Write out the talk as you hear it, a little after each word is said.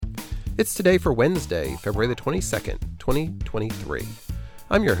It's today for Wednesday, February the 22nd, 2023.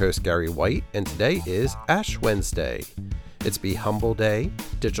 I'm your host, Gary White, and today is Ash Wednesday. It's Be Humble Day,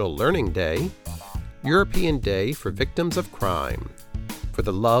 Digital Learning Day, European Day for Victims of Crime, For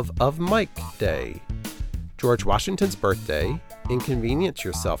the Love of Mike Day, George Washington's birthday, Inconvenience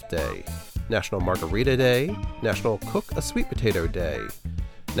Yourself Day, National Margarita Day, National Cook a Sweet Potato Day,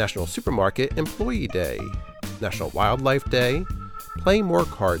 National Supermarket Employee Day, National Wildlife Day, Play More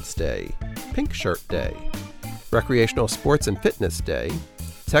Cards Day, Pink Shirt Day, Recreational Sports and Fitness Day,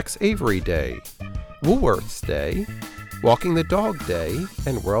 Tex Avery Day, Woolworths Day, Walking the Dog Day,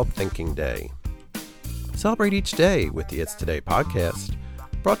 and World Thinking Day. Celebrate each day with the It's Today podcast.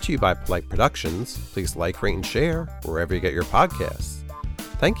 Brought to you by Polite Productions. Please like, rate, and share wherever you get your podcasts.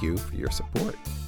 Thank you for your support.